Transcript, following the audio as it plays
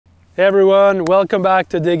Hey everyone, welcome back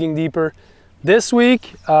to Digging Deeper. This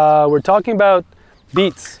week we're talking about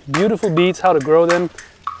beets, beautiful beets, how to grow them,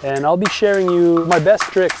 and I'll be sharing you my best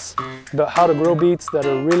tricks about how to grow beets that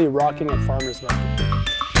are really rocking at farmers market.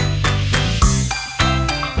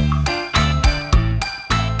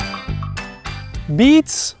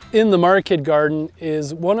 Beets in the market garden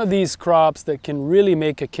is one of these crops that can really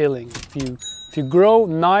make a killing. If you grow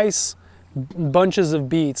nice bunches of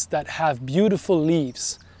beets that have beautiful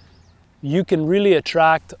leaves, you can really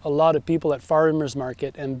attract a lot of people at farmers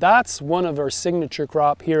market, and that's one of our signature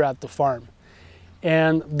crop here at the farm.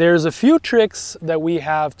 And there's a few tricks that we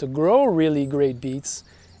have to grow really great beets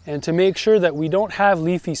and to make sure that we don't have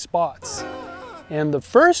leafy spots. And the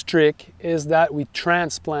first trick is that we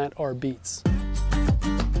transplant our beets.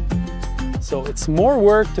 So it's more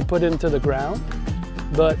work to put into the ground,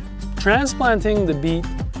 but transplanting the beet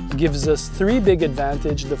gives us three big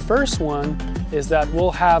advantages. The first one is that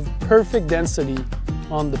we'll have perfect density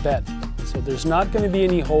on the bed. So there's not going to be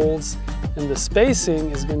any holes, and the spacing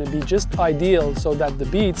is going to be just ideal so that the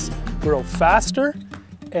beets grow faster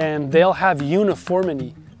and they'll have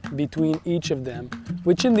uniformity between each of them,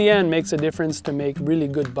 which in the end makes a difference to make really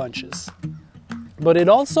good bunches. But it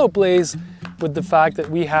also plays with the fact that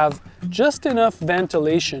we have just enough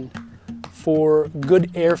ventilation for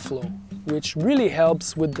good airflow, which really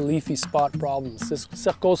helps with the leafy spot problems. This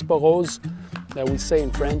cercosporose that we say in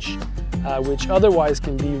French, which otherwise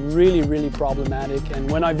can be really problematic. And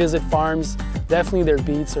when I visit farms, definitely their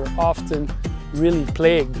beets are often really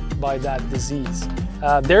plagued by that disease.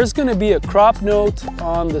 There's going to be a crop note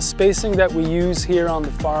on the spacing that we use here on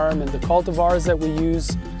the farm and the cultivars that we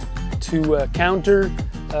use to counter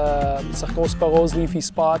cercosporose leafy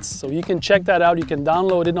spots. So you can check that out. You can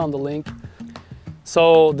download it on the link.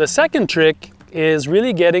 So the second trick is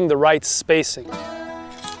really getting the right spacing.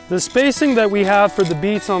 The spacing that we have for the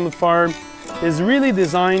beets on the farm is really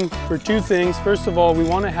designed for two things. First of all, we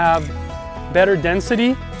want to have better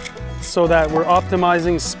density so that we're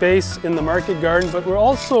optimizing space in the market garden, but we're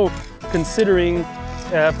also considering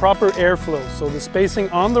proper airflow. So the spacing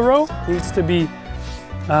on the row needs to be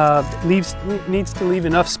needs to leave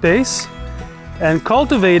enough space. And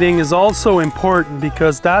cultivating is also important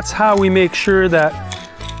because that's how we make sure that,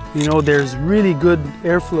 you know, there's really good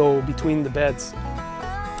airflow between the beds.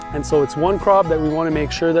 And so it's one crop that we want to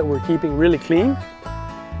make sure that we're keeping really clean,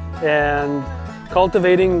 and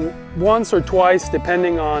cultivating once or twice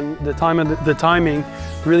depending on the timing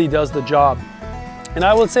really does the job. And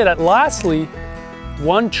I would say that lastly,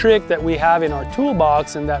 one trick that we have in our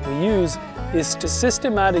toolbox and that we use is to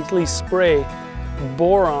systematically spray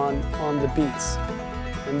boron on the beets.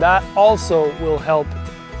 And that also will help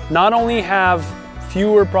not only have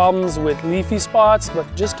fewer problems with leafy spots, but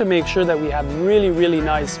just to make sure that we have really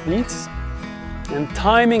nice beets. And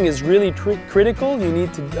timing is really critical. You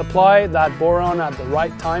need to apply that boron at the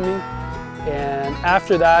right timing, and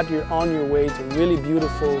after that you're on your way to really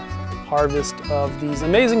beautiful harvest of these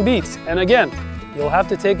amazing beets. And again, you'll have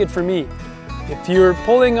to take it from me. If you're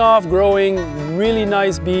pulling off growing really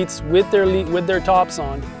nice beets with their tops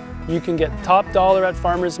on, you can get top dollar at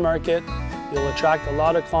farmers market. You'll attract a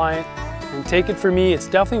lot of clients. And take it from me, it's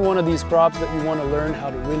definitely one of these crops that you want to learn how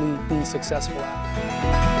to really be successful at.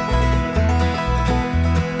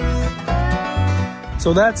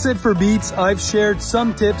 So that's it for beets. I've shared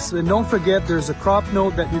some tips, and don't forget there's a crop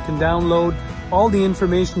note that you can download. All the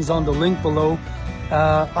information is on the link below.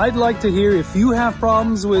 I'd like to hear if you have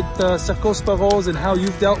problems with cercosporose and how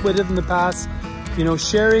you've dealt with it in the past. You know,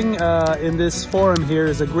 sharing in this forum here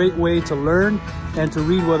is a great way to learn and to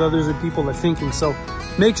read what other people are thinking. So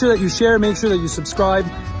make sure that you share, make sure that you subscribe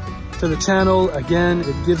to the channel. Again,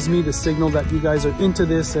 it gives me the signal that you guys are into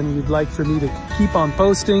this and you'd like for me to keep on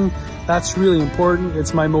posting. That's really important.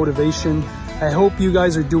 It's my motivation. I hope you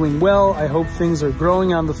guys are doing well. I hope things are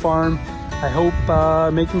growing on the farm. I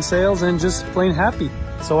hope making sales and just plain happy.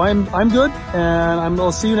 So I'm good, and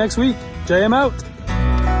I'll see you next week. JM out.